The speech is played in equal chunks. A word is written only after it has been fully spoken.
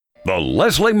The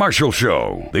Leslie Marshall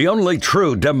Show, the only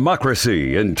true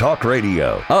democracy in talk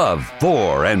radio, of,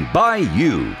 for, and by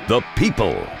you, the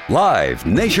people. Live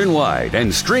nationwide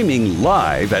and streaming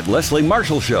live at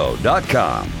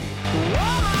lesliemarshallshow.com.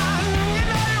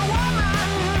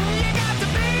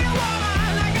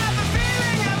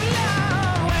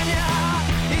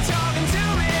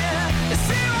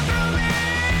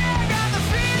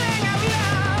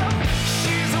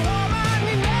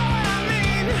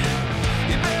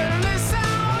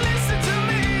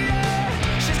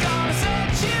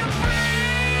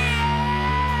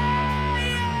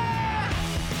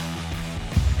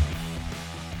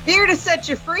 Here to set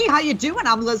you free. How you doing?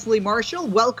 I'm Leslie Marshall.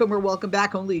 Welcome or welcome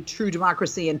back. Only true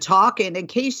democracy and talk. And in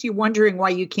case you're wondering why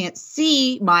you can't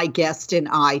see my guest and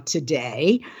I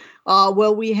today,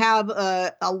 well, we have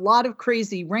a lot of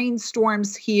crazy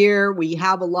rainstorms here. We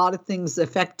have a lot of things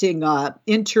affecting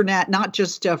internet, not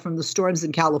just from the storms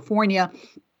in California,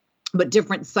 but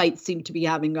different sites seem to be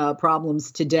having problems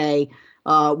today.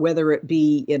 Whether it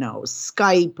be,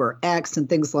 Skype or X and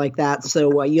things like that.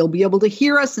 So you'll be able to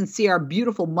hear us and see our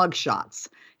beautiful mugshots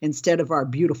instead of our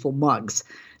beautiful mugs.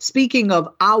 Speaking of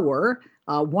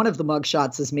one of the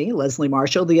mugshots is me, Leslie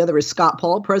Marshall. The other is Scott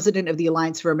Paul, president of the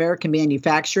Alliance for American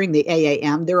Manufacturing, the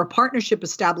AAM. They're a partnership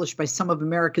established by some of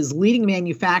America's leading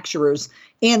manufacturers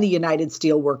and the United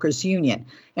Steelworkers Union.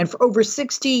 And for over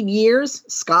 16 years,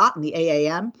 Scott and the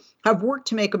AAM have worked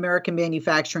to make American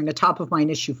manufacturing a top-of-mind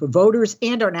issue for voters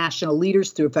and our national leaders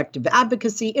through effective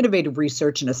advocacy, innovative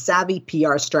research, and a savvy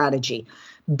PR strategy.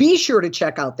 Be sure to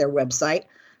check out their website,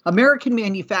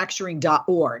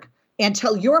 americanmanufacturing.org, and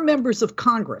tell your members of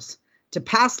Congress to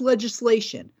pass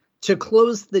legislation to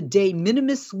close the de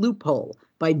minimis loophole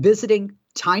by visiting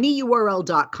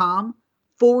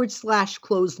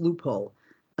tinyurl.com/close loophole.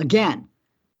 Again,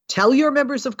 tell your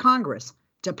members of Congress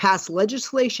to pass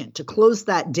legislation to close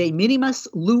that de minimis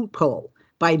loophole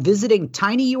by visiting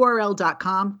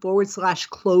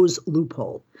tinyurl.com/close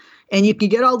loophole. And you can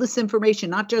get all this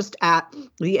information, not just at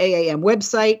the AAM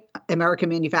website,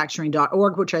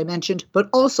 americanmanufacturing.org, which I mentioned, but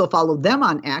also follow them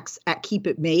on X at Keep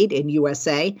It Made in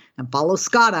USA, and follow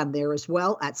Scott on there as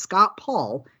well at Scott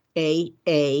Paul,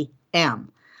 AAM.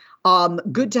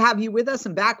 Good to have you with us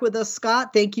and back with us,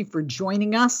 Scott. Thank you for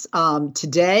joining us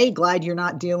today. Glad you're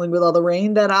not dealing with all the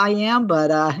rain that I am,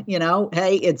 but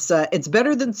hey, it's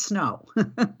better than snow.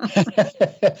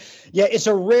 Yeah, it's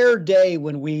a rare day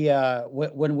when we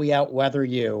outweather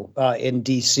you in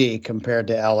DC compared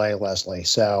to LA, Leslie.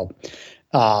 So,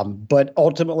 but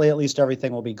ultimately, at least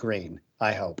everything will be green,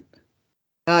 I hope.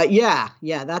 Yeah,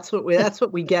 that's what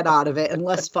we get out of it, and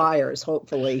less fires,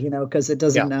 hopefully, because it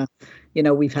doesn't. Yeah.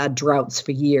 We've had droughts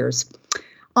for years.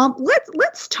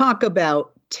 Let's talk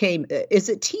about Temu. Is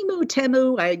it Temu?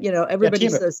 Temu? Everybody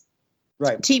says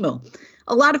right. Temu.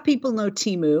 A lot of people know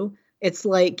Temu. It's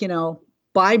like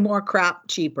buy more crap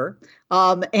cheaper.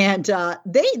 And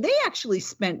they actually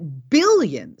spent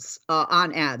billions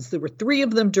on ads. There were 3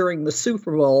 of them during the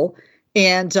Super Bowl,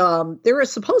 and there are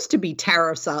supposed to be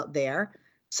tariffs out there.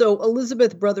 So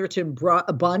Elizabeth Brotherton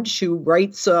Bunch, who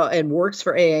writes and works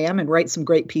for AAM and writes some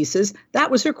great pieces, that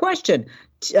was her question.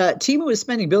 Temu is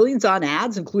spending billions on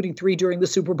ads, including 3 during the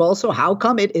Super Bowl. So how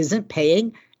come it isn't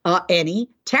paying any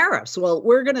tariffs? Well,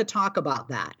 we're going to talk about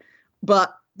that.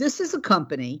 But this is a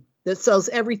company that sells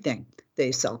everything.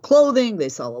 They sell clothing, they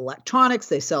sell electronics,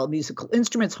 they sell musical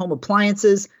instruments, home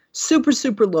appliances, super,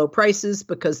 super low prices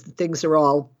because the things are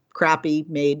all crappy,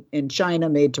 made in China,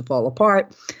 made to fall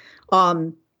apart.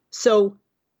 So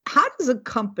how does a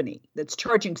company that's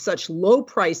charging such low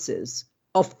prices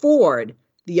afford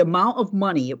the amount of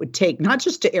money it would take, not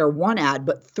just to air 1 ad,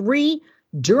 but 3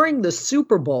 during the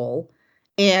Super Bowl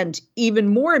and even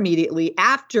more immediately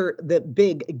after the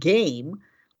big game?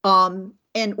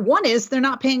 And one is they're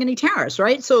not paying any tariffs,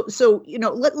 right? So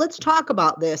let's talk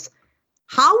about this.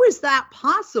 How is that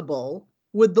possible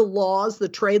with the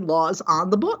trade laws on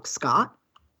the books, Scott?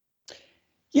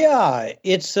 Yeah,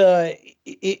 it's a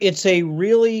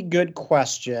really good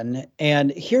question.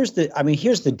 And here's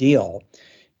the deal.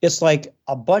 It's like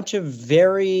a bunch of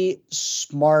very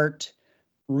smart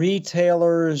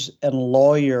retailers and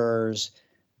lawyers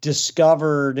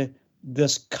discovered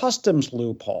this customs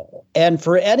loophole. And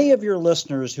for any of your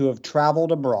listeners who have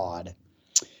traveled abroad,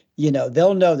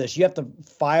 they'll know this. You have to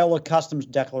file a customs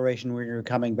declaration when you're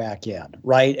coming back in,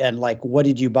 right? And like, what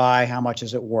did you buy? How much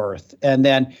is it worth? And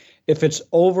then if it's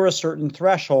over a certain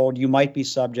threshold, you might be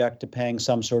subject to paying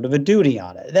some sort of a duty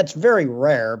on it. That's very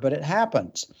rare, but it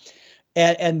happens.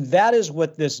 And that is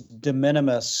what this de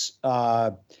minimis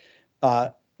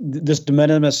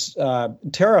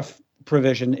tariff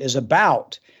provision is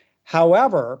about.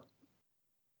 However,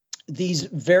 these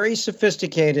very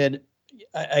sophisticated,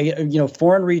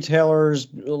 foreign retailers,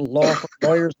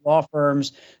 lawyers, law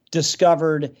firms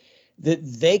discovered that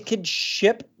they could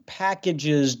ship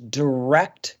packages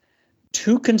direct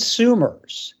to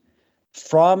consumers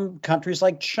from countries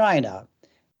like China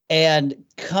and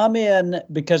come in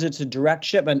because it's a direct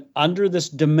shipment under this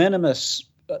de minimis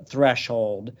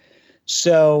threshold.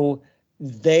 So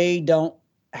they don't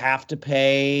have to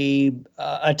pay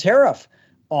a tariff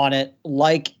on it.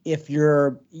 Like if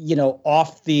you're,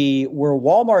 off where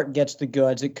Walmart gets the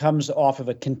goods, it comes off of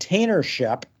a container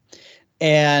ship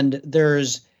and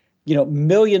there's,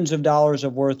 millions of dollars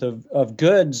of worth of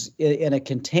goods in a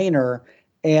container,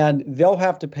 and they'll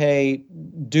have to pay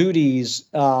duties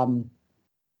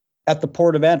at the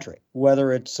port of entry,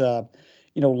 whether it's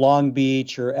Long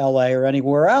Beach or LA or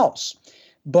anywhere else.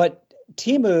 But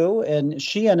Temu and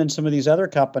Shein and some of these other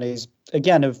companies,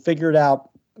 again, have figured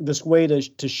out this way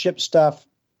to ship stuff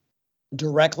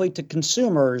directly to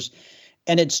consumers,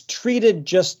 and it's treated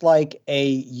just like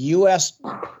a U.S.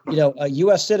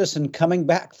 citizen coming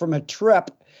back from a trip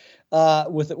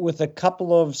with a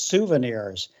couple of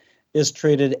souvenirs is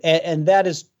treated, and that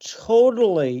is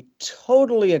totally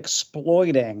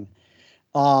exploiting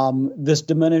this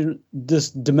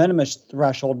de minimis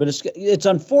threshold. But it's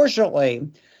unfortunately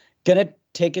going to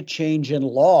take a change in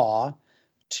law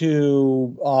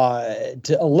to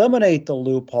eliminate the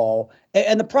loophole.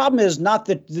 And the problem is not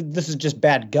that this is just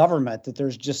bad government, that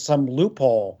there's just some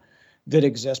loophole that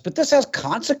exists, but this has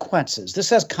consequences. This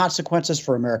has consequences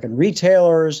for American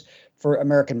retailers, for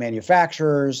American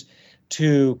manufacturers,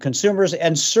 to consumers,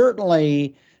 and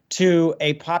certainly to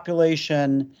a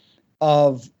population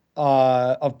of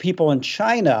people in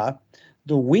China,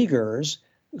 the Uyghurs,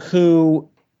 who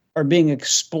are being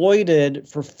exploited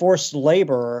for forced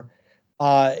labor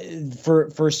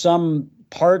for some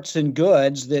parts and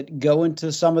goods that go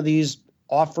into some of these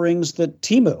offerings that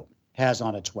Temu has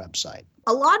on its website.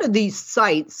 A lot of these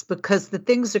sites, because the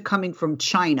things are coming from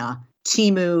China,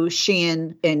 Temu,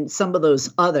 Shein, and some of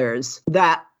those others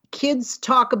that kids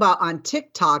talk about on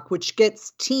TikTok, which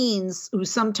gets teens who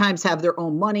sometimes have their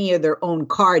own money or their own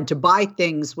card to buy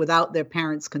things without their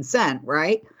parents' consent,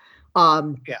 right?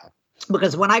 Yeah.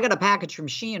 Because when I got a package from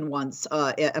Shein once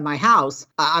at my house,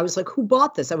 I was like, who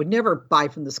bought this? I would never buy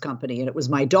from this company. And it was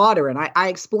my daughter. And I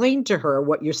explained to her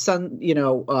what your son,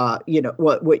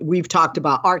 what we've talked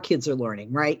about, our kids are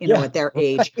learning, right? At their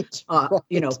age,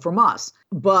 right. From us.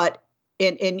 But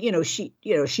and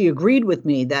she agreed with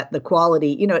me that the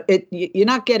quality, you're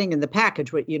not getting in the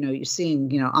package what you're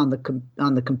seeing, on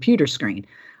the computer screen.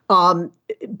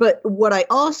 But what I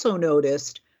also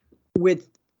noticed with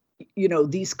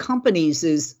these companies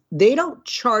is they don't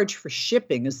charge for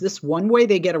shipping. Is this one way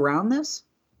they get around this?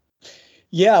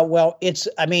 Yeah, well,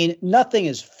 nothing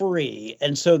is free.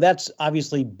 And so that's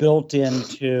obviously built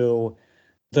into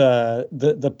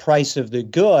the price of the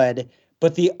good.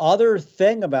 But the other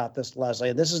thing about this, Leslie,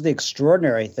 and this is the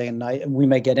extraordinary thing, and we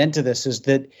may get into this, is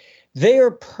that they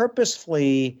are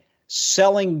purposefully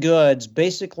selling goods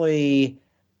basically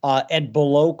at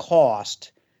below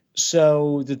cost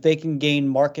so that they can gain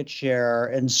market share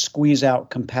and squeeze out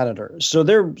competitors.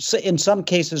 So in some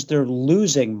cases, they're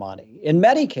losing money. In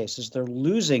many cases, they're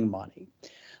losing money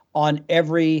on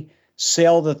every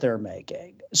sale that they're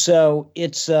making. So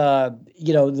it's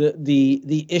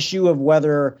the issue of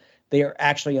whether they are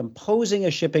actually imposing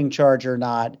a shipping charge or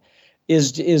not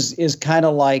is kind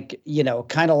of like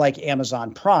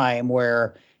Amazon Prime,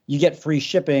 where you get free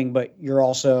shipping, but you're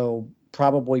also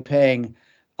probably paying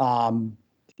a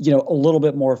little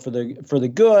bit more for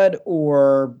the good,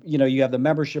 or you have the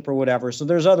membership or whatever. So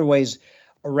there's other ways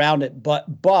around it, but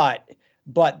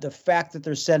the fact that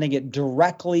they're sending it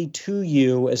directly to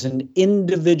you as an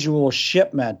individual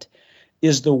shipment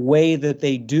is the way that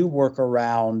they do work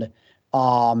around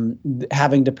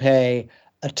having to pay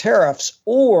a tariffs,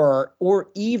 or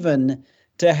even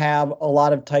to have a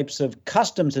lot of types of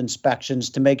customs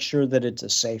inspections to make sure that it's a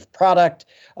safe product,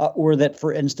 or that,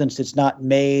 for instance, it's not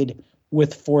made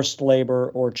with forced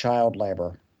labor or child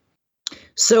labor.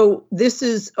 So this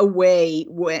is a way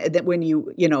that when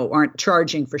you aren't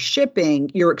charging for shipping,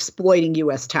 you're exploiting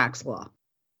U.S. tax law.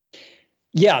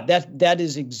 Yeah, that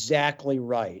is exactly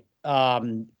right.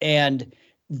 And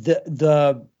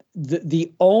the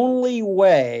only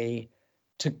way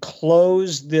to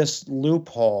close this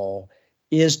loophole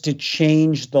is to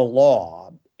change the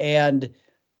law. And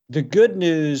the good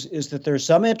news is that there's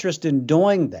some interest in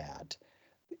doing that.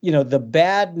 The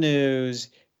bad news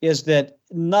is that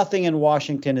nothing in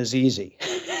Washington is easy,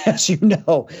 as you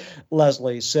know,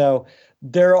 Leslie. So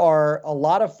there are a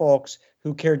lot of folks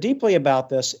who care deeply about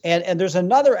this. And there's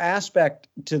another aspect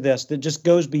to this that just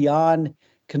goes beyond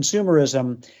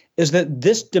consumerism, is that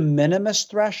this de minimis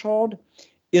threshold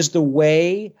is the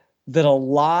way that a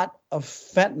lot of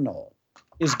fentanyl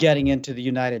is getting into the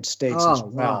United States as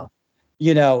well. Wow.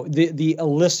 You know, the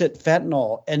illicit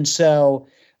fentanyl. And so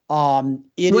hold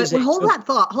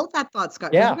that thought,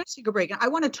 Scott. Yeah. We're going to take a break. I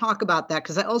want to talk about that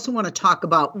because I also want to talk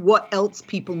about what else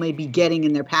people may be getting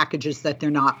in their packages that they're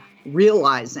not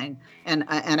realizing. And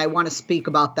I want to speak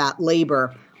about that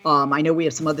labor. I know we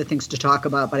have some other things to talk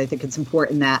about, but I think it's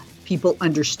important that people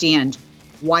understand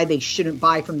why they shouldn't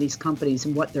buy from these companies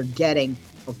and what they're getting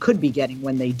or could be getting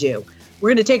when they do. We're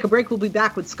going to take a break. We'll be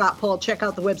back with Scott Paul. Check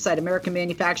out the website,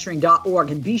 AmericanManufacturing.org,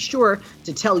 and be sure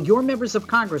to tell your members of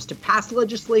Congress to pass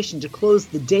legislation to close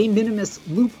the de minimis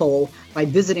loophole by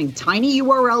visiting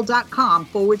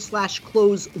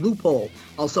tinyurl.com/close loophole.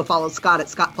 Also follow Scott at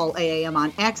Scott Paul AAM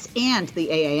on X and the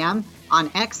AAM on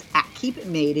X at Keep It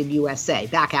Made in USA.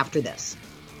 Back after this.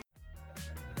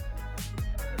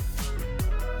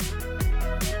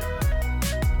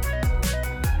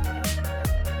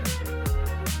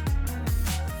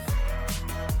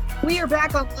 We are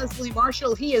back on Leslie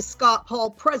Marshall. He is Scott Paul,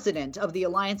 president of the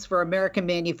Alliance for American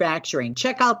Manufacturing.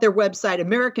 Check out their website,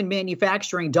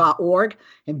 AmericanManufacturing.org,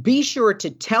 and be sure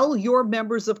to tell your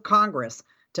members of Congress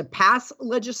to pass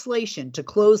legislation to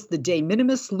close the de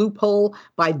minimis loophole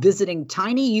by visiting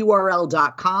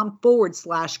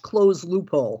tinyurl.com/close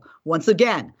loophole. Once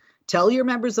again, tell your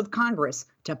members of Congress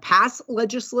to pass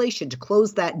legislation to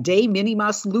close that de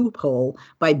minimis loophole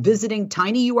by visiting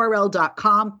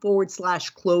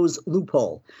tinyurl.com/close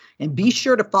loophole. And be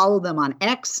sure to follow them on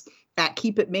X at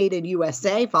Keep It Made in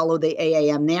USA. Follow the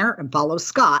AAM there and follow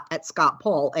Scott at Scott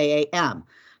Paul AAM.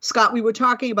 Scott, we were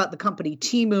talking about the company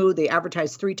Temu. They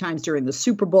advertise 3 times during the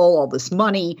Super Bowl, all this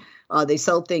money. They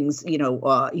sell things,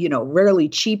 rarely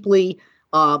cheaply,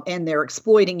 and they're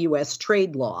exploiting U.S.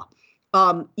 trade law.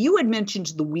 You had mentioned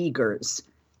the Uyghurs,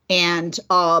 and,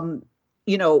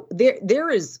 there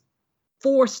is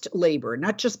forced labor,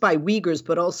 not just by Uyghurs,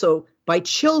 but also by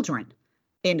children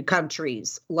in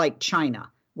countries like China,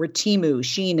 where Temu,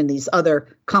 Shein, and these other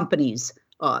companies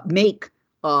make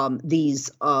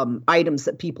these items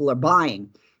that people are buying.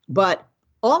 But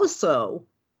also,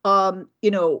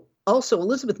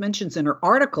 Elizabeth mentions in her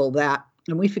article that,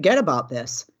 and we forget about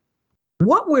this,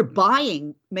 what we're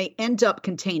buying may end up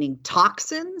containing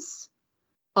toxins,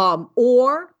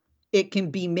 or it can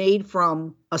be made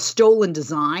from a stolen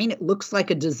design. It looks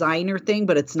like a designer thing,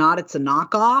 but it's not. It's a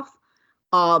knockoff.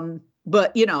 So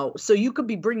you could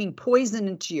be bringing poison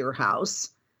into your house.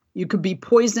 You could be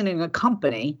poisoning a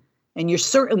company, and you're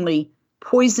certainly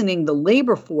poisoning the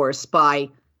labor force by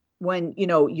when,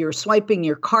 you're swiping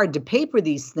your card to pay for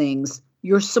these things,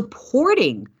 you're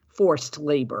supporting forced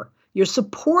labor. You're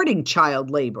supporting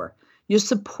child labor. You're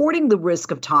supporting the risk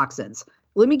of toxins.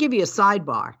 Let me give you a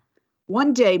sidebar.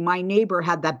 One day, my neighbor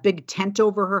had that big tent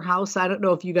over her house. I don't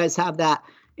know if you guys have that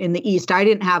in the East. I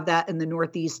didn't have that in the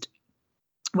Northeast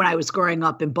when I was growing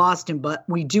up in Boston, but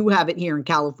we do have it here in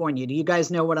California. Do you guys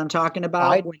know what I'm talking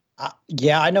about? I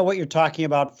know what you're talking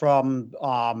about from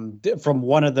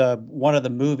one of the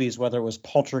movies, whether it was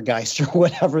Poltergeist or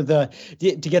whatever, to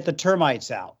get the termites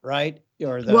out, right?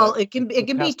 It can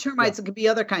be termites. Yeah. It could be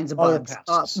other kinds of bugs.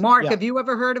 Mark, Have you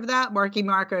ever heard of that? Mark,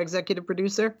 our executive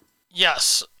producer.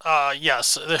 Yes.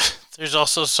 Yes. There's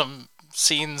also some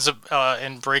scenes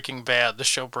in Breaking Bad, the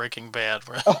show Breaking Bad,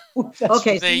 where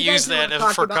they use that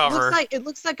for cover. It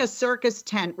looks like a circus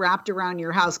tent wrapped around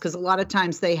your house, because a lot of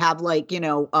times they have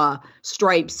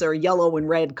stripes or yellow and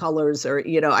red colors, or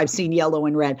I've seen yellow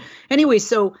and red. Anyway,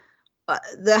 so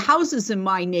the houses in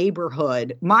my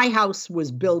neighborhood, my house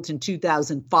was built in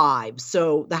 2005.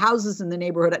 So the houses in the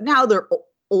neighborhood now, they're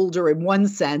older in one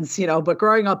sense, but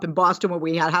growing up in Boston where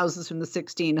we had houses from the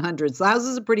 1600s, the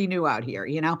houses are pretty new out here,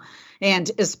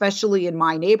 and especially in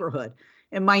my neighborhood.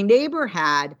 And my neighbor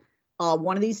had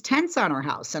one of these tents on her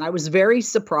house, and I was very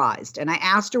surprised. And I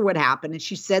asked her what happened, and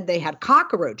she said they had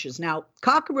cockroaches. Now,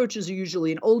 cockroaches are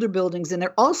usually in older buildings, and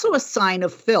they're also a sign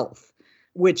of filth,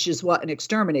 which is what an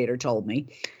exterminator told me.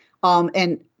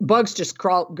 And bugs just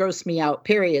gross me out,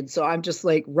 period. So I'm just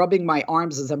like rubbing my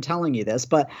arms as I'm telling you this.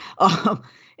 But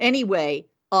anyway,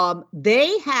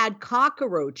 they had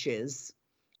cockroaches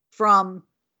from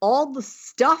all the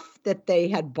stuff that they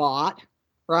had bought,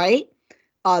 right?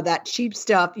 That cheap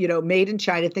stuff, made in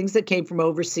China, things that came from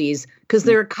overseas, because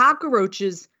there are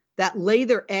cockroaches that lay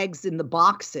their eggs in the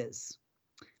boxes.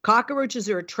 Cockroaches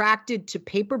are attracted to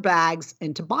paper bags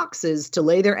and to boxes to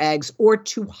lay their eggs or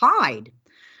to hide.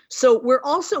 So we're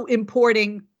also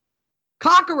importing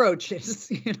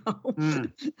cockroaches,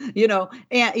 and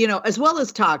as well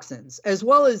as toxins, as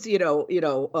well as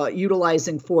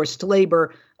utilizing forced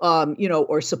labor,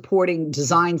 or supporting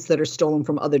designs that are stolen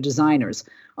from other designers.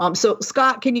 So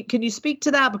Scott, can you speak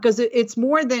to that, because it's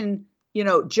more than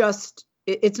just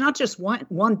it's not just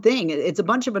one thing; it's a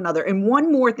bunch of another. And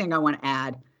one more thing I want to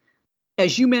add,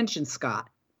 as you mentioned, Scott,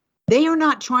 they are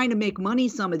not trying to make money.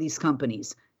 Some of these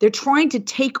companies. They're trying to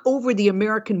take over the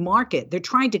American market. They're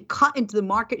trying to cut into the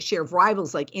market share of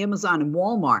rivals like Amazon and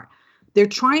Walmart. They're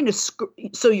trying to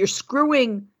so you're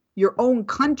screwing your own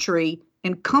country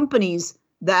and companies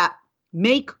that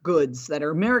make goods that are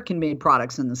American-made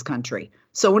products in this country.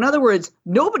 So in other words,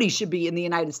 nobody should be in the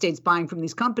United States buying from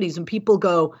these companies. And people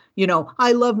go,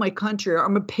 I love my country, or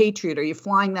I'm a patriot, or you're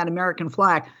flying that American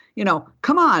flag.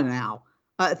 Come on now.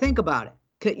 Think about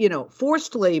it.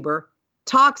 Forced labor,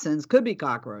 toxins, could be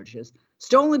cockroaches,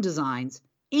 stolen designs,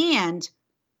 and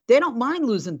they don't mind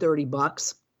losing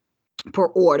 $30 per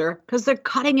order because they're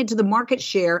cutting into the market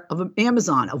share of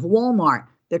Amazon, of Walmart.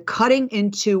 They're cutting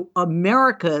into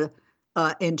America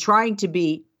and trying to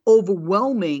be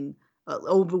overwhelmingly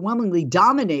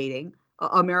dominating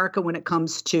America when it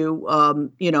comes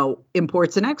to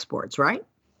imports and exports, right?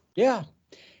 Yeah.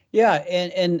 Yeah,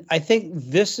 and I think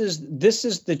this is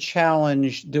the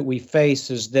challenge that we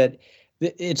face, is that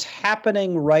it's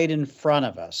happening right in front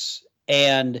of us,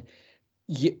 and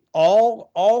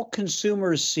all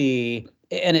consumers see,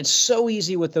 and it's so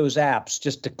easy with those apps,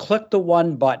 just to click the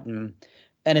one button,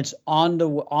 and it's on the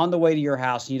way to your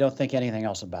house, and you don't think anything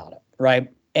else about it, right?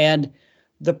 And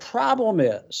the problem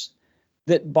is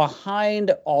that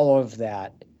behind all of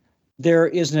that, there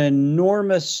is an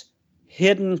enormous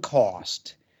hidden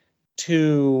cost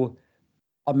to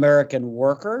American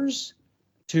workers,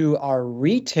 to our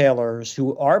retailers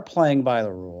who are playing by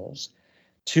the rules,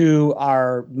 to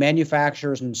our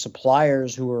manufacturers and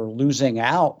suppliers who are losing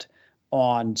out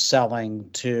on selling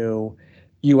to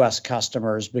U.S.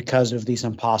 customers because of these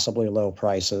impossibly low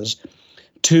prices,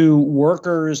 to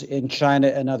workers in China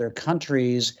and other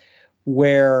countries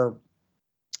where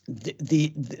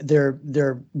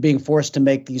they're being forced to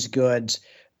make these goods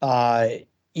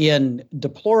in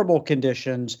deplorable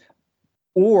conditions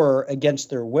or against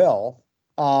their will.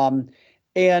 And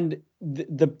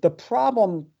the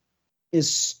problem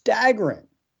is staggering.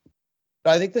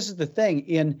 I think this is the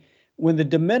thing. When the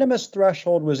de minimis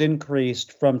threshold was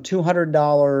increased from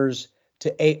 $200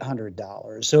 to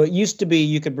 $800, so it used to be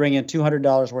you could bring in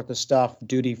 $200 worth of stuff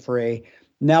duty free.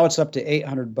 Now it's up to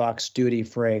 $800 duty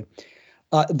free.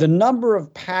 The number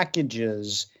of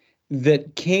packages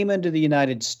that came into the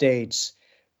United States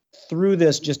through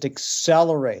this just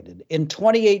accelerated. In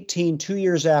 2018, 2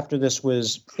 years after this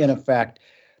was in effect,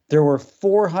 there were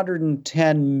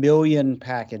 410 million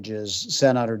packages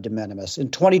sent under de minimis. In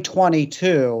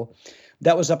 2022,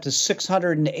 that was up to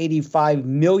 685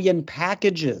 million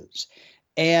packages.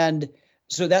 And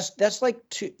so that's like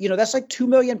 2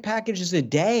 million packages a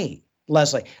day,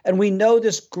 Leslie. And we know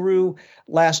this grew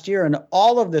last year, and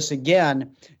all of this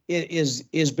again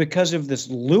is because of this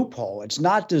loophole. It's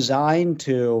not designed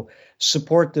to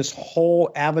support this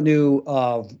whole avenue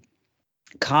of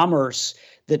commerce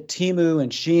that Temu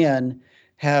and Shein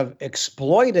have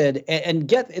exploited. And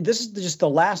this is just the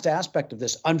last aspect of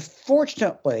this.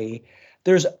 Unfortunately,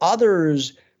 there's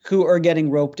others who are getting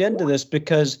roped into this,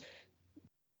 because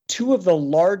two of the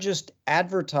largest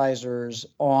advertisers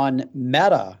on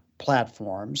Meta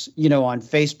platforms, on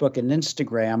Facebook and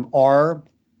Instagram, are,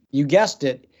 you guessed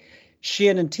it,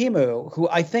 Shein and Temu, who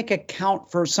I think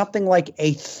account for something like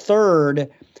a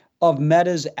third of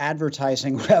Meta's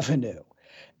advertising revenue.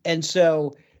 And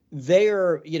so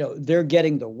they're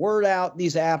getting the word out.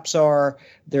 These apps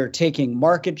they're taking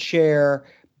market share.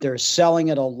 They're selling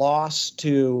at a loss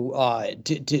to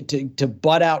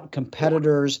butt out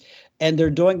competitors. And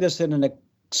they're doing this at an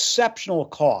exceptional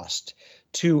cost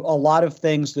to a lot of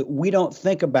things that we don't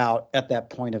think about at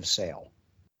that point of sale.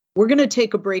 We're going to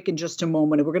take a break in just a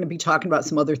moment, and we're going to be talking about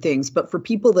some other things. But for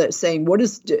people that are saying, what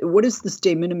is this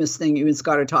de minimis thing you and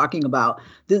Scott are talking about?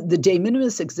 The de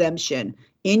minimis exemption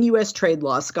in U.S. trade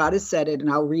law, Scott has said it,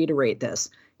 and I'll reiterate this,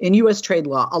 in U.S. trade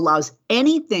law allows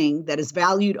anything that is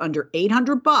valued under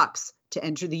 $800 to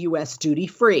enter the U.S. duty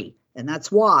free. And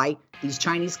that's why these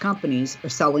Chinese companies are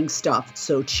selling stuff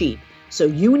so cheap. So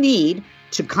you need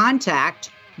to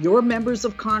contact your members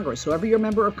of Congress, whoever your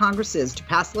member of Congress is, to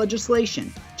pass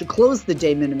legislation to close the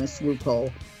de minimis loophole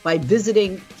by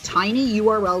visiting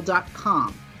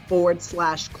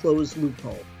tinyurl.com/close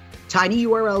loophole.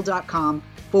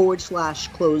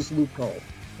 tinyurl.com/close loophole.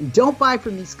 And don't buy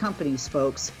from these companies,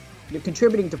 folks. You're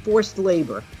contributing to forced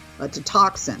labor, to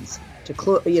toxins,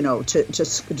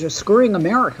 to screwing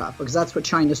America, because that's what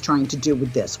China's trying to do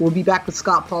with this. We'll be back with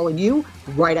Scott Paul and you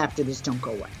right after this. Don't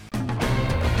go away.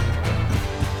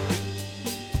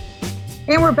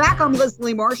 And we're back. I'm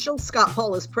Leslie Marshall. Scott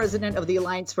Paul is president of the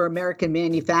Alliance for American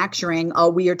Manufacturing.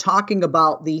 We are talking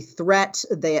about the threat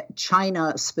that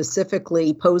China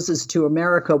specifically poses to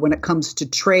America when it comes to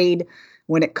trade,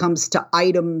 when it comes to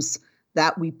items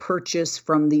that we purchase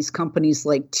from these companies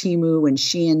like Temu and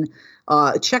Shein.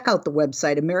 Check out the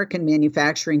website,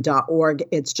 americanmanufacturing.org.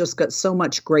 It's just got so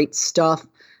much great stuff.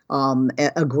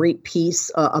 A great piece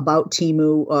about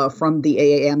Temu from the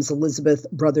AAM's Elizabeth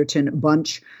Brotherton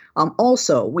Bunch.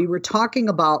 Also, we were talking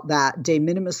about that de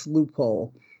minimis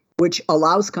loophole, which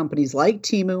allows companies like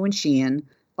Temu and Shein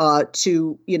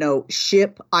to,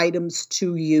 ship items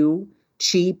to you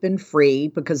cheap and free,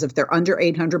 because if they're under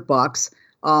 $800,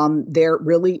 they're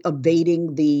really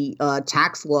evading the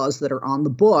tax laws that are on the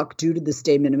book due to this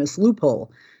de minimis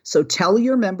loophole. So tell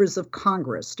your members of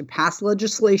Congress to pass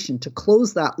legislation to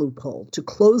close that loophole, to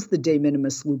close the de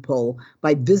minimis loophole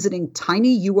by visiting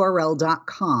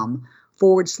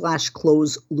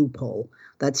tinyurl.com/close loophole.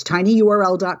 That's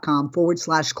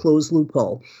tinyurl.com/close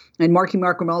loophole. And Marky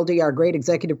Mark Grimaldi, our great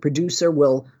executive producer,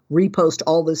 will repost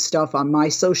all this stuff on my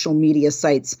social media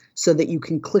sites so that you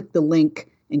can click the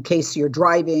link in case you're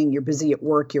driving, you're busy at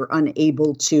work, you're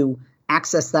unable to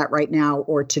access that right now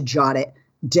or to jot it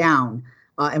down.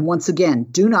 And once again,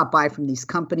 do not buy from these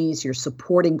companies. You're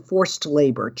supporting forced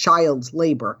labor, child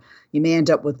labor. You may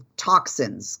end up with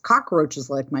toxins, cockroaches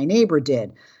like my neighbor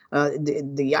did.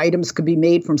 The items could be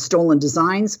made from stolen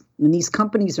designs. And these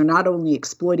companies are not only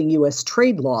exploiting U.S.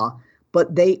 trade law,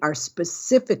 but they are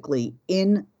specifically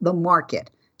in the market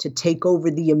to take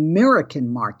over the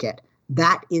American market.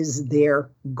 That is their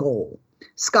goal.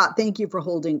 Scott, thank you for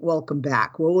holding. Welcome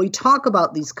back. Well, we talk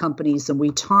about these companies and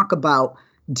we talk about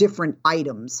different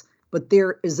items, but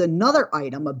there is another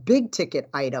item, a big ticket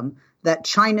item, that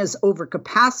China's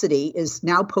overcapacity is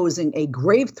now posing a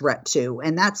grave threat to,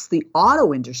 and that's the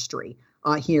auto industry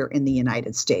here in the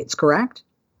United States, correct?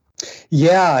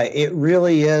 Yeah, it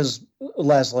really is,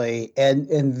 Leslie. And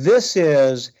this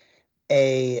is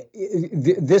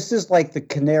this is like the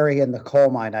canary in the coal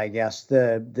mine, I guess,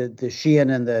 the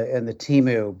Shein and the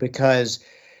Temu, because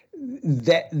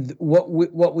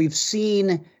what we've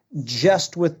seen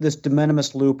just with this de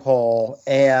minimis loophole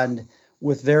and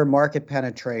with their market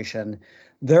penetration,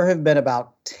 there have been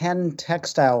about 10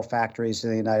 textile factories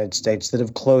in the United States that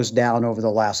have closed down over the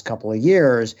last couple of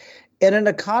years in an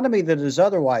economy that is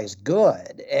otherwise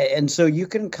good. And so you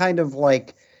can kind of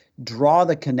like draw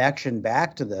the connection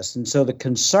back to this. And so the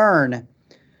concern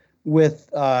with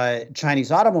Chinese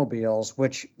automobiles,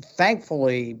 which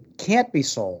thankfully can't be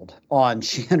sold on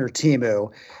Shein or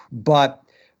Temu, but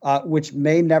which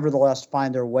may nevertheless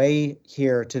find their way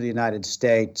here to the United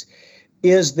States,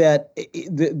 is that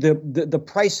the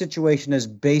price situation is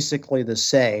basically the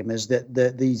same. Is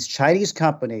that these Chinese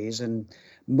companies, and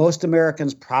most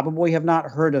Americans probably have not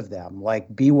heard of them, like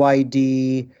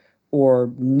BYD or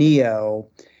NIO,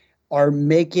 are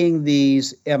making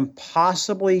these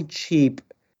impossibly cheap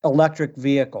electric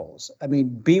vehicles. I mean,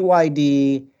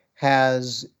 BYD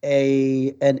has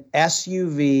an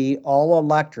SUV all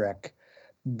electric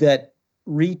that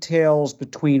retails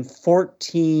between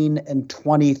 $14,000 and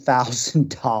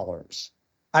 $20,000.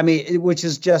 I mean, which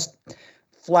is just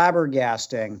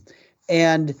flabbergasting.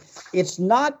 And it's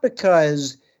not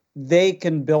because they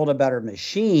can build a better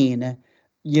machine,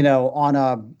 on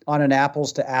an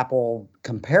apples to apple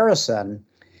comparison.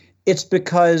 It's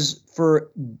because for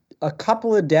a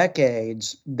couple of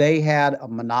decades, they had a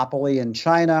monopoly in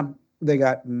China. They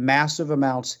got massive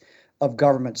amounts of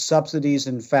government subsidies.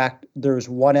 In fact, there's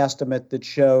one estimate that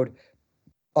showed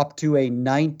up to a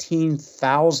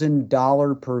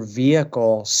 $19,000 per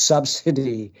vehicle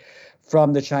subsidy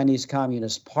from the Chinese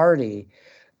Communist Party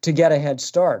to get a head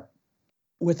start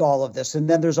with all of this. And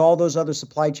then there's all those other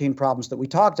supply chain problems that we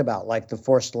talked about, like the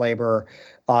forced labor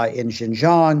in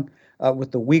Xinjiang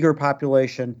with the Uyghur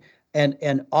population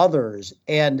and others.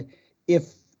 And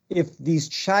if these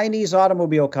Chinese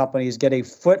automobile companies get a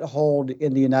foothold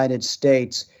in the United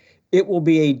States, it will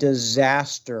be a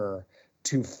disaster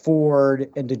to Ford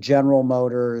and to General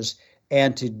Motors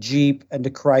and to Jeep and to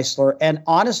Chrysler and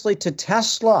honestly to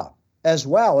Tesla as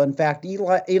well. In fact,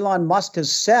 Elon Musk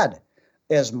has said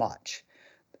as much.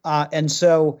 And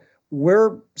so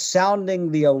we're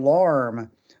sounding the alarm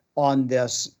on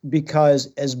this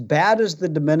because as bad as the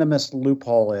de minimis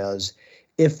loophole is,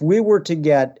 if we were to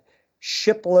get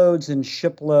shiploads and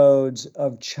shiploads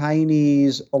of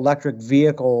Chinese electric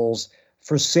vehicles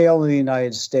for sale in the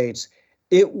United States,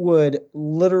 it would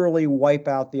literally wipe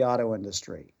out the auto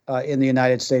industry in the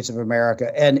United States of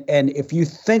America. And if you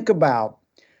think about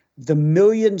the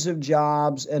millions of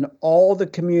jobs and all the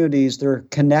communities that are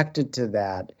connected to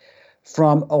that,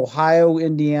 from Ohio,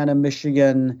 Indiana,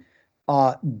 Michigan,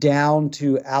 down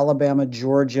to Alabama,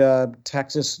 Georgia,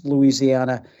 Texas,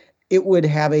 Louisiana, it would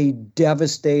have a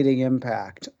devastating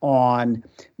impact on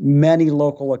many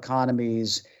local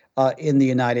economies in the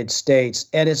United States.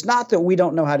 And it's not that we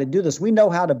don't know how to do this. We know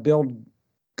how to build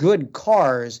good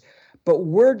cars, but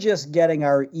we're just getting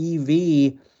our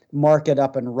EV market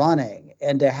up and running.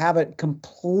 And to have it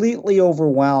completely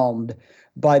overwhelmed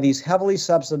by these heavily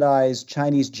subsidized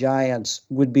Chinese giants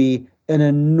would be an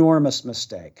enormous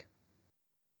mistake.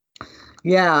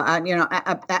 Yeah,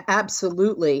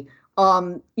 absolutely.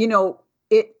 And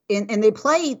they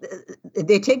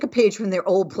take a page from their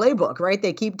old playbook, right?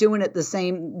 They keep doing it the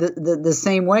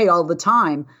same way all the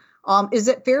time. Is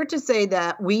it fair to say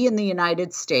that we in the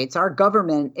United States, our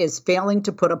government is failing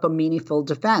to put up a meaningful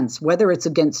defense, whether it's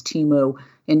against Temu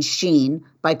and Shein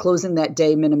by closing that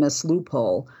de minimis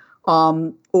loophole,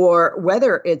 or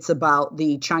whether it's about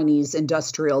the Chinese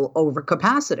industrial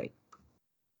overcapacity?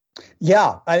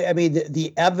 Yeah, I mean,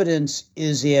 the evidence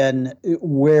is in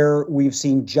where we've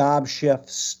seen job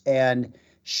shifts and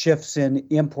shifts in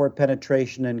import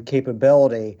penetration and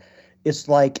capability. It's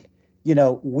like,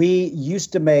 we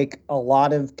used to make a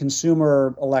lot of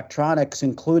consumer electronics,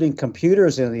 including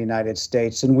computers in the United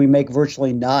States, and we make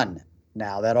virtually none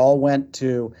now. That all went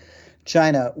to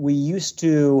China. We used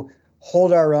to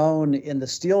hold our own in the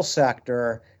steel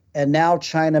sector, and now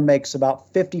China makes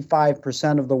about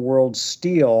 55% of the world's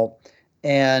steel,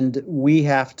 and we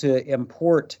have to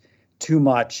import too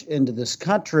much into this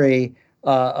country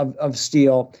of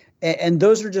steel. And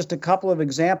those are just a couple of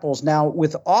examples. Now,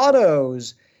 with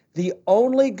autos, the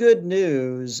only good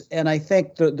news, and I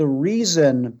think the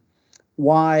reason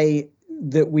why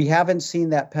that we haven't seen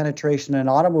that penetration in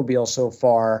automobiles so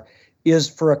far is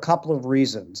for a couple of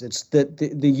reasons. It's that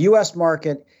the U.S.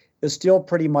 market is still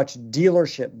pretty much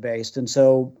dealership based. And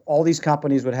so all these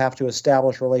companies would have to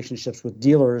establish relationships with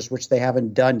dealers, which they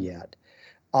haven't done yet,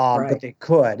 but they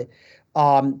could.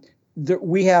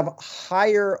 We have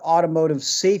higher automotive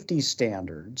safety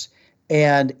standards,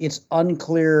 and it's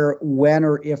unclear when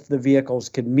or if the vehicles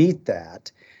can meet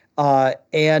that.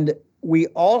 And we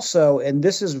also, and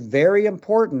this is very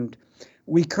important,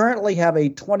 we currently have a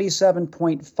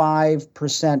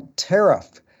 27.5%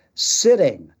 tariff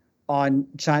sitting on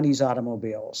Chinese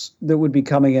automobiles that would be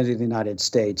coming into the United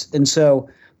States. And so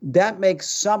that makes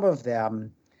some of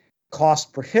them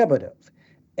cost prohibitive.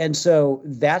 And so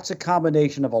that's a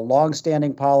combination of a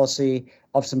longstanding policy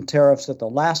of some tariffs that the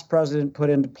last president put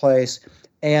into place,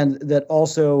 and that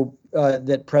also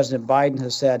that President Biden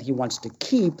has said he wants to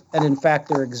keep. And in fact,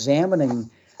 they're examining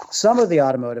some of the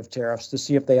automotive tariffs to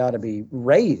see if they ought to be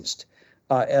raised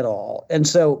at all. And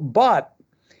so, but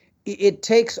it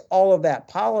takes all of that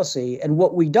policy, and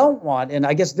what we don't want, and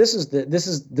I guess this is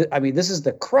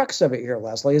the crux of it here,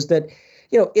 Leslie, is that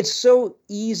it's so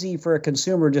easy for a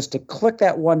consumer just to click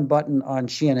that one button on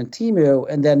Shein and Temu,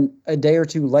 and then a day or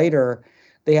two later,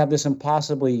 they have this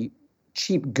impossibly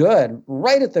cheap good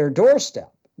right at their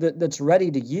doorstep that's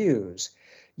ready to use.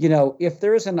 If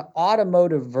there's an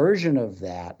automotive version of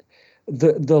that,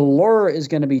 the lure is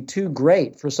going to be too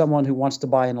great for someone who wants to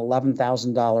buy an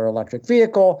 $11,000 electric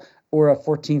vehicle or a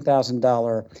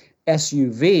 $14,000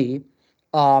 SUV.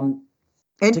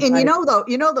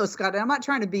 Though, Scott, I'm not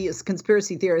trying to be a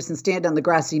conspiracy theorist and stand on the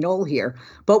grassy knoll here,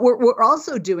 but what we're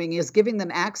also doing is giving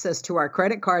them access to our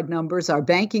credit card numbers, our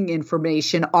banking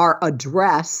information, our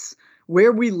address,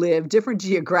 where we live, different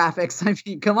geographics. I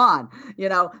mean, come on,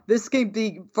 this can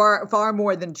be far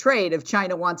more than trade if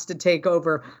China wants to take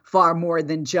over far more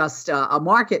than just a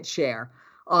market share.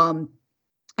 And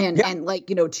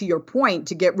to your point,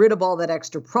 to get rid of all that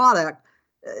extra product,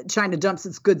 China dumps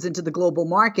its goods into the global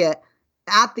market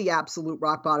at the absolute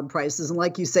rock bottom prices. And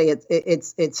like you say,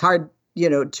 it's hard,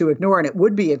 to ignore. And it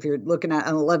would be if you're looking at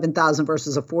an $11,000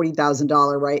 versus a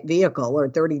 $40,000 vehicle or a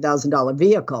 $30,000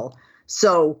 vehicle.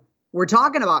 So we're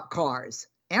talking about cars,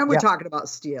 and we're talking about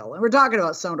steel, and we're talking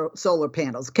about solar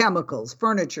panels, chemicals,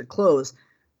 furniture, clothes.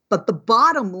 But the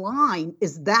bottom line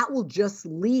is that will just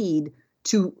lead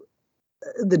to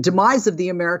the demise of the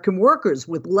American workers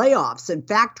with layoffs and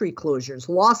factory closures,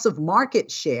 loss of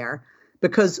market share,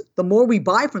 because the more we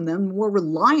buy from them, the more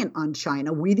reliant on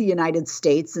China we, the United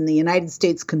States, and the United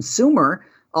States consumer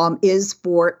is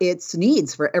for its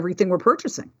needs for everything we're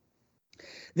purchasing.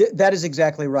 That is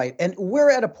exactly right. And we're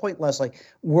at a point, Leslie,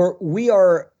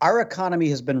 where our economy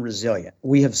has been resilient.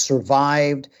 We have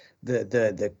survived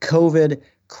the COVID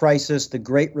crisis, the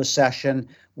Great Recession.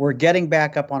 We're getting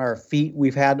back up on our feet.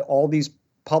 We've had all these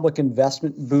public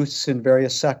investment boosts in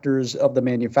various sectors of the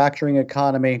manufacturing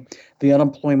economy. The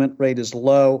unemployment rate is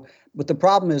low. But the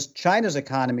problem is China's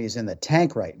economy is in the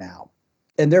tank right now,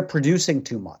 and they're producing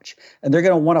too much. And they're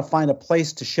going to want to find a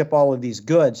place to ship all of these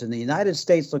goods. And the United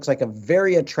States looks like a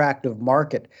very attractive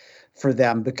market for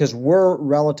them because we're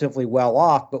relatively well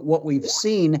off. But what we've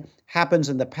seen happens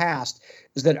in the past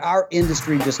is that our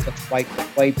industry just gets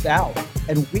wiped out,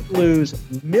 and we lose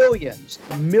millions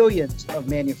of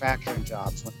manufacturing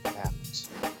jobs when that happens.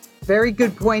 Very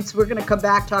good points. We're going to come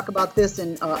back, talk about this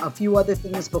and a few other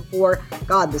things before.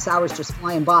 God, this hour's just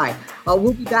flying by.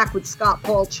 We'll be back with Scott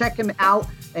Paul. Check him out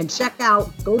and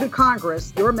go to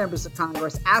Congress, your members of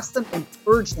Congress, ask them and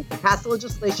urge them to pass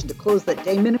legislation to close that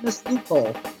de minimis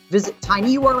loophole. Visit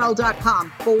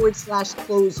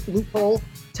tinyurl.com/close loophole.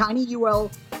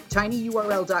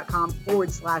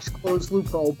 tinyurl.com/close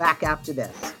loophole. Back after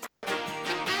this.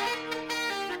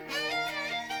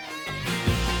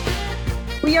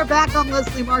 We are back. I'm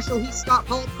Leslie Marshall. He's Scott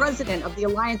Paul, president of the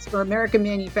Alliance for American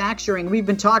Manufacturing. We've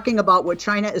been talking about what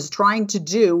China is trying to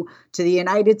do to the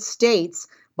United States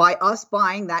by us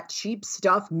buying that cheap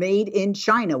stuff made in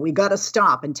China. We got to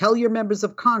stop and tell your members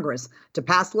of Congress to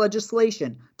pass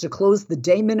legislation to close the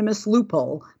de minimis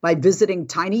loophole by visiting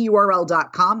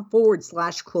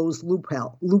tinyurl.com/close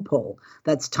loophole.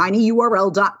 That's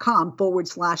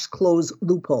tinyurl.com/close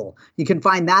loophole. You can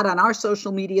find that on our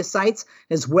social media sites,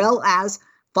 as well as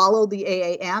follow the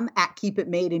AAM at Keep It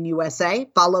Made in USA.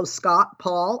 Follow Scott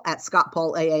Paul at Scott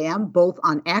Paul AAM, both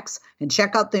on X, and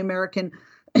check out the the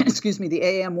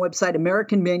AAM website,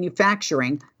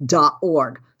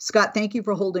 americanmanufacturing.org. Scott, thank you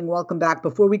for holding. Welcome back.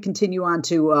 Before we continue on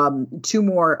to two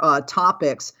more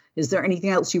topics, is there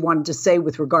anything else you wanted to say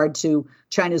with regard to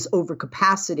China's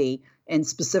overcapacity and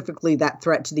specifically that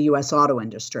threat to the U.S. auto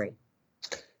industry?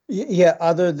 Yeah,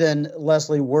 other than,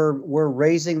 Leslie, we're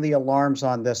raising the alarms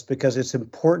on this because it's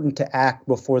important to act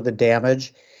before the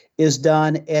damage is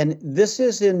done. And this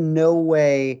is in no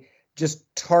way just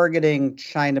targeting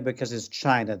China because it's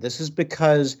China. This is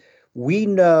because we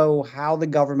know how the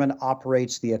government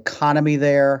operates the economy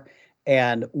there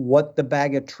and what the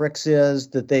bag of tricks is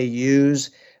that they use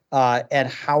and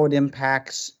how it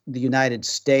impacts the United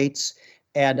States.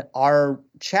 And our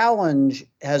challenge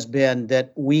has been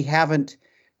that we haven't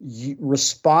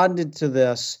responded to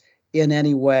this in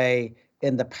any way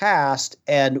in the past,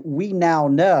 and we now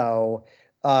know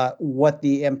what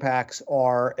the impacts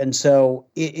are. And so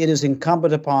it is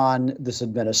incumbent upon this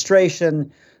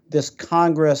administration, this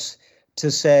Congress,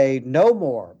 to say no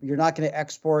more. You're not going to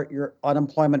export your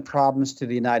unemployment problems to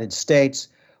the United States.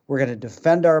 We're going to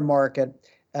defend our market.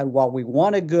 And while we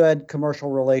want a good commercial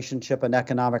relationship, an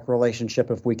economic relationship,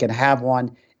 if we can have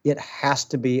one, it has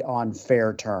to be on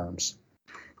fair terms.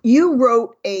 You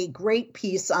wrote a great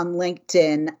piece on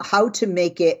LinkedIn, How to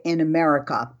Make It in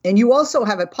America. And you also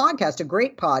have a podcast, a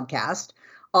great podcast.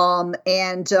 And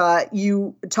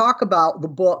you talk about the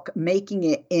book, Making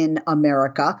It in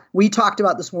America. We talked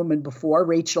about this woman before,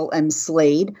 Rachel M.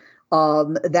 Slade.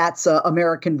 That's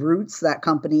American Roots, that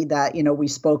company that, we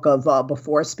spoke of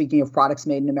before, speaking of products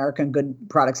made in America and good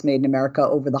products made in America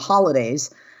over the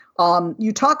holidays.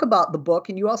 You talk about the book,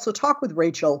 and you also talk with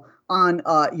Rachel on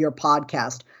your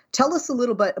podcast. Tell us a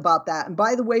little bit about that. And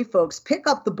by the way, folks, pick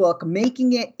up the book,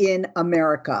 Making It in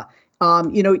America.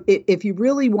 If you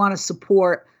really want to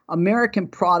support American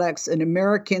products and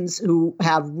Americans who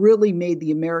have really made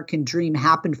the American dream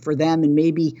happen for them and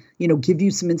maybe, give you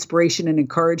some inspiration and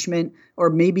encouragement, or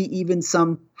maybe even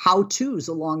some how-tos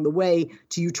along the way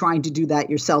to you trying to do that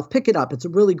yourself, pick it up. It's a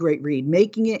really great read,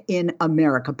 Making It in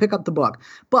America. Pick up the book.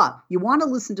 But you want to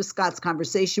listen to Scott's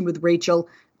conversation with Rachel,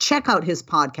 check out his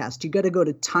podcast. You got to go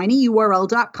to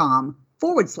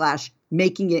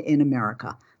tinyurl.com/Making It in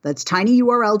America. That's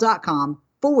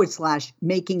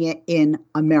tinyurl.com/Making It in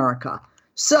America.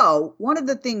 So one of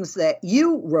the things that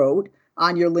you wrote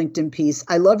on your LinkedIn piece,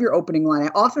 I love your opening line.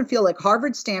 I often feel like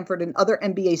Harvard, Stanford, and other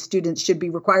MBA students should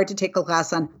be required to take a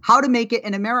class on how to make it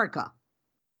in America.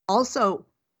 Also,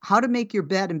 how to make your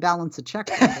bed and balance a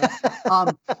checkbook.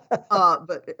 But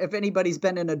if anybody's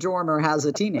been in a dorm or has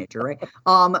a teenager, right?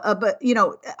 But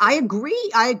I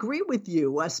agree with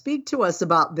you. Speak to us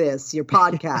about this, your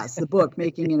podcast, the book,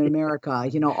 Making It in America,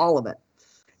 all of it.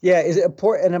 Yeah, is it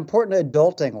an important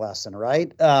adulting lesson,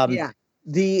 right? Yeah.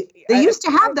 They used to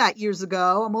have that years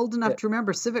ago. I'm old enough to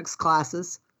remember civics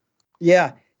classes.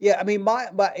 Yeah. Yeah, I mean,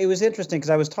 it was interesting because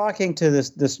I was talking to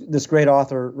this great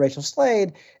author, Rachel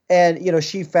Slade, and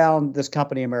she found this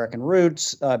company, American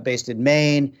Roots, based in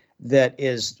Maine. that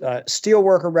is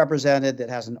steelworker represented, that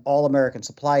has an all-American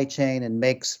supply chain and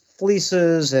makes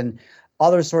fleeces and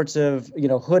other sorts of,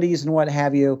 hoodies and what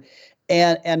have you,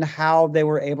 and how they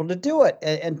were able to do it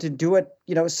and to do it,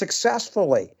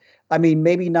 successfully. I mean,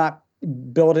 maybe not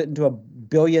build it into a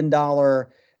billion-dollar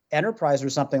enterprise or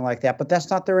something like that, but that's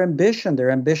not their ambition. Their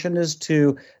ambition is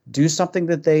to do something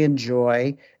that they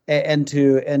enjoy and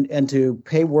to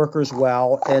pay workers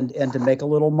well and to make a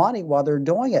little money while they're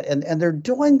doing it. And they're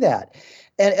doing that.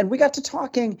 And we got to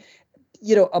talking,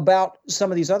 about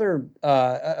some of these other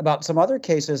about some other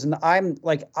cases. And I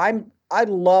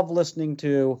love listening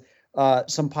to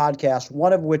some podcasts,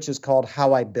 one of which is called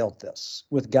How I Built This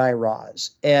with Guy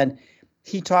Raz. And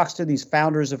he talks to these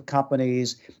founders of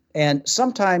companies, and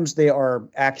sometimes they are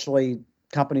actually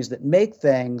companies that make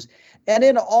things. And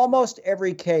in almost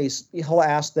every case, he'll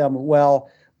ask them, well,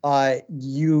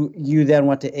 you then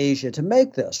went to Asia to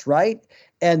make this, right?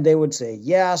 And they would say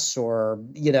yes, or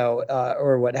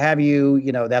what have you.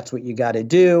 That's what you got to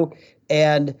do.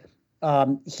 And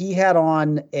he had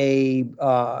on a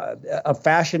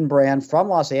fashion brand from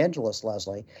Los Angeles,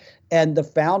 Leslie, and the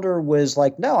founder was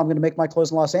like, "No, I'm going to make my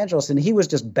clothes in Los Angeles," and he was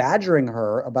just badgering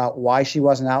her about why she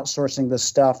wasn't outsourcing this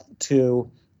stuff to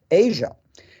Asia.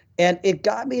 And it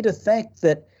got me to think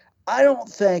that I don't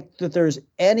think that there's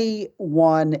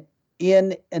anyone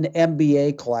in an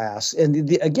MBA class,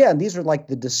 and again, these are like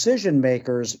the decision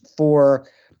makers for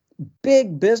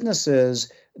big businesses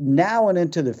now and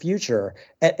into the future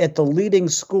at the leading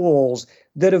schools,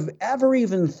 that have ever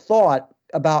even thought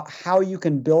about how you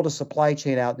can build a supply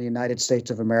chain out in the United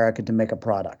States of America to make a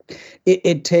product.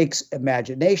 It takes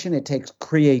imagination, it takes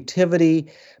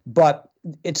creativity, but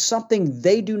it's something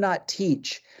they do not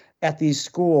teach at these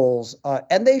schools,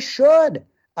 and they should.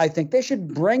 I think they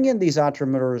should bring in these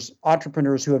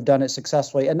entrepreneurs who have done it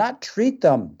successfully, and not treat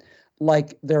them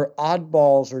like they're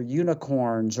oddballs or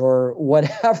unicorns or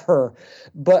whatever,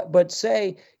 but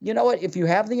say, you know what, if you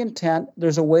have the intent,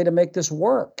 there's a way to make this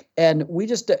work. And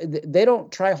they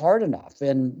don't try hard enough.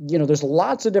 And, there's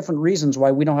lots of different reasons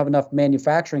why we don't have enough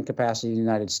manufacturing capacity in the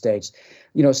United States.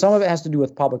 Some of it has to do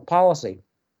with public policy,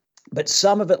 but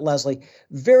some of it, Leslie,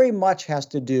 very much has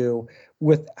to do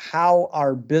with how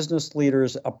our business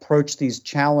leaders approach these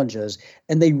challenges.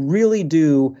 And they really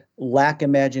do lack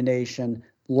imagination,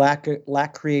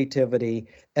 lack creativity,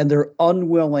 and they're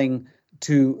unwilling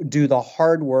to do the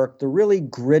hard work, the really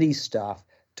gritty stuff,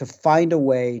 to find a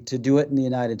way to do it in the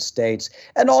United States.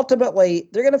 And ultimately,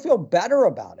 they're going to feel better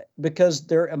about it because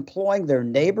they're employing their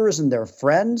neighbors and their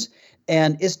friends.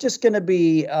 And it's just going to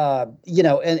be,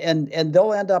 and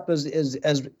they'll end up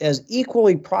as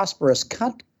equally prosperous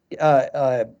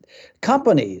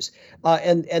companies,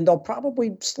 and they'll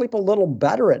probably sleep a little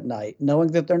better at night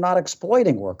knowing that they're not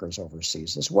exploiting workers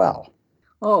overseas as well.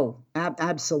 Oh,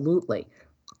 absolutely.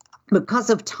 Because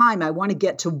of time, I want to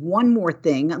get to one more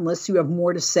thing, unless you have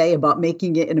more to say about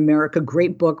Making It in America.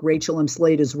 Great book Rachel M.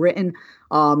 Slade has written,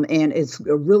 and it's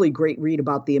a really great read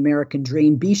about the American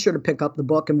dream. Be sure to pick up the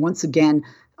book. And once again,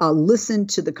 listen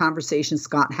to the conversation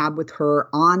Scott had with her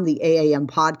on the AAM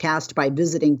podcast by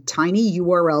visiting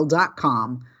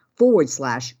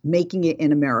tinyurl.com/Making It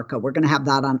in America. We're going to have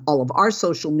that on all of our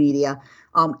social media,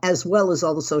 as well as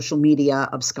all the social media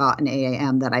of Scott and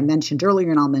AAM that I mentioned earlier,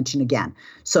 and I'll mention again.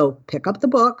 So pick up the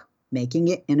book, Making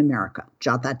It in America.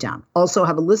 Jot that down. Also,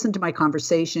 have a listen to my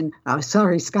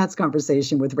Scott's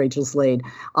conversation with Rachel Slade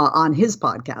on his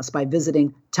podcast by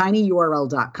visiting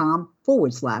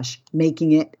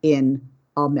tinyurl.com/Making It in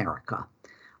America.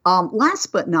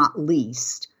 Last but not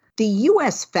least, the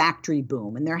U.S. factory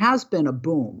boom, and there has been a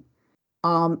boom,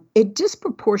 it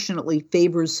disproportionately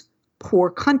favors poor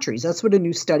countries. That's what a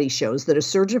new study shows, that a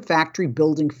surge of factory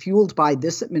building fueled by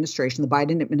this administration, the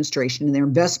Biden administration, and their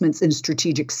investments in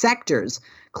strategic sectors,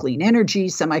 clean energy,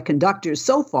 semiconductors,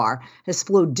 so far has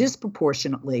flowed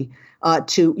disproportionately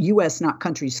to U.S., not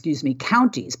countries,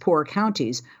 counties, poorer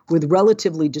counties with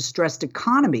relatively distressed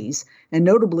economies, and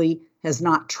notably has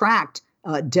not tracked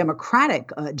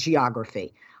democratic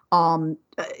geography.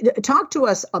 Talk to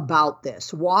us about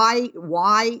this.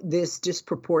 Why this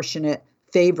disproportionate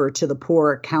favor to the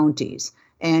poorer counties,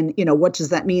 and what does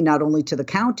that mean not only to the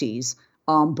counties,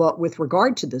 but with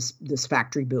regard to this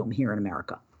factory boom here in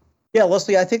America? Yeah,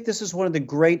 Leslie, I think this is one of the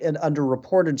great and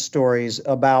underreported stories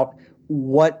about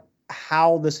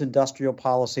how this industrial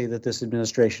policy that this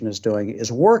administration is doing is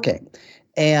working,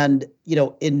 and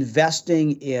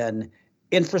investing in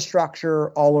infrastructure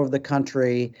all over the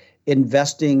country,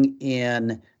 investing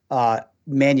in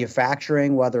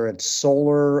manufacturing, whether it's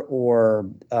solar or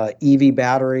EV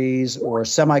batteries or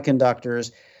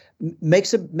semiconductors,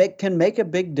 can make a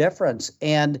big difference.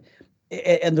 And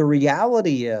And the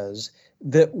reality is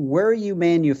that where you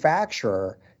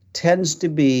manufacture tends to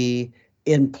be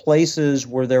in places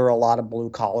where there are a lot of blue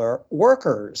collar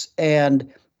workers.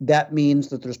 And that means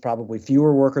that there's probably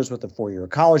fewer workers with a 4-year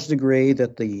college degree,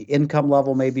 that the income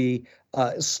level may be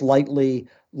slightly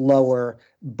lower,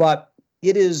 but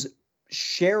it is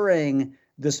sharing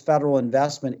this federal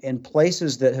investment in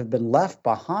places that have been left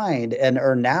behind and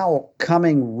are now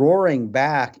coming roaring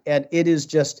back. And it is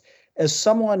just, as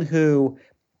someone who,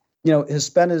 has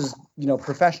spent his,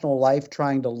 professional life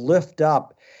trying to lift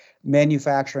up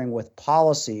manufacturing with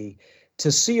policy,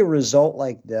 to see a result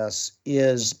like this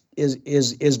is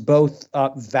both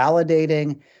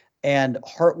validating and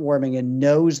heartwarming, and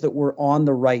knows that we're on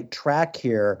the right track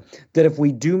here, that if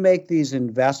we do make these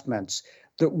investments,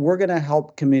 that we're going to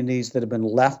help communities that have been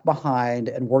left behind,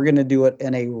 and we're going to do it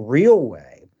in a real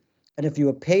way. And if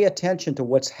you pay attention to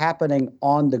what's happening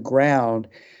on the ground,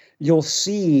 you'll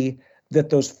see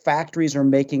that those factories are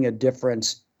making a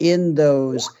difference in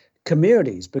those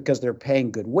communities because they're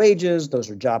paying good wages. Those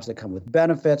are jobs that come with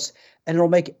benefits, and it'll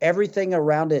make everything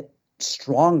around it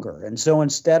stronger. And so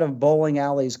instead of bowling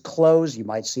alleys closed, you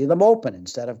might see them open.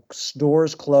 Instead of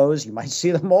stores closed, you might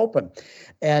see them open.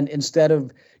 And instead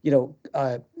of,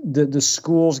 the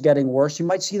schools getting worse, you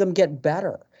might see them get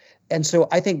better. And so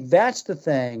I think that's the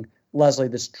thing, Leslie,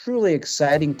 that's truly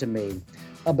exciting to me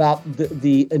about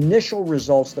the initial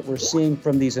results that we're seeing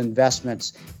from these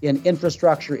investments in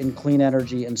infrastructure, in clean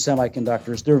energy, and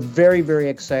semiconductors. They're very, very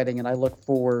exciting, and I look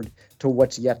forward to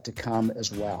what's yet to come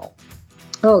as well.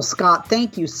 Oh, Scott,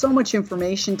 thank you. So much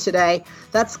information today.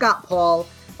 That's Scott Paul,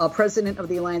 president of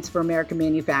the Alliance for American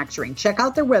Manufacturing. Check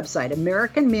out their website,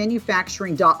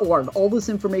 americanmanufacturing.org. All this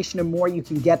information and more you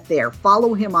can get there.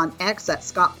 Follow him on X at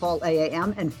Scott Paul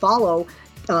AAM, and follow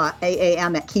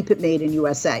AAM at Keep It Made in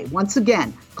USA. Once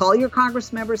again, call your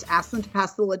Congress members, ask them to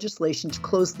pass the legislation to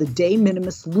close the de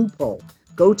minimis loophole.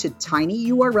 Go to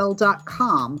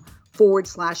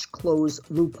tinyurl.com/close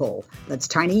loophole. That's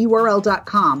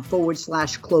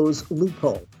tinyurl.com/close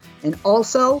loophole. And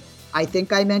also, I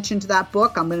think I mentioned that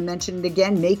book. I'm going to mention it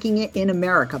again, Making It in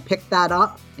America. Pick that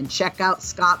up and check out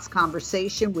Scott's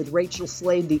conversation with Rachel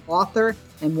Slade, the author,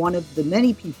 and one of the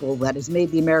many people that has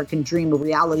made the American dream a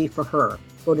reality for her.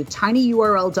 Go to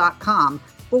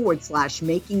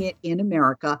tinyurl.com/Making It in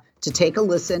America to take a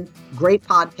listen. Great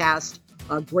podcast,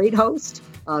 a great host,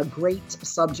 a great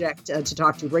subject to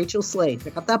talk to. Rachel Slade.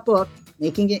 Pick up that book,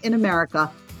 Making It in America.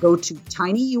 Go to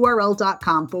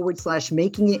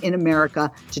tinyurl.com/Making It in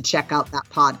America to check out that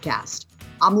podcast.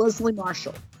 I'm Leslie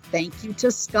Marshall. Thank you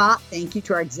to Scott. Thank you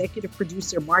to our executive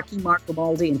producer, Mark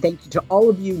Grimaldi. And thank you to all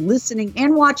of you listening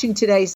and watching today.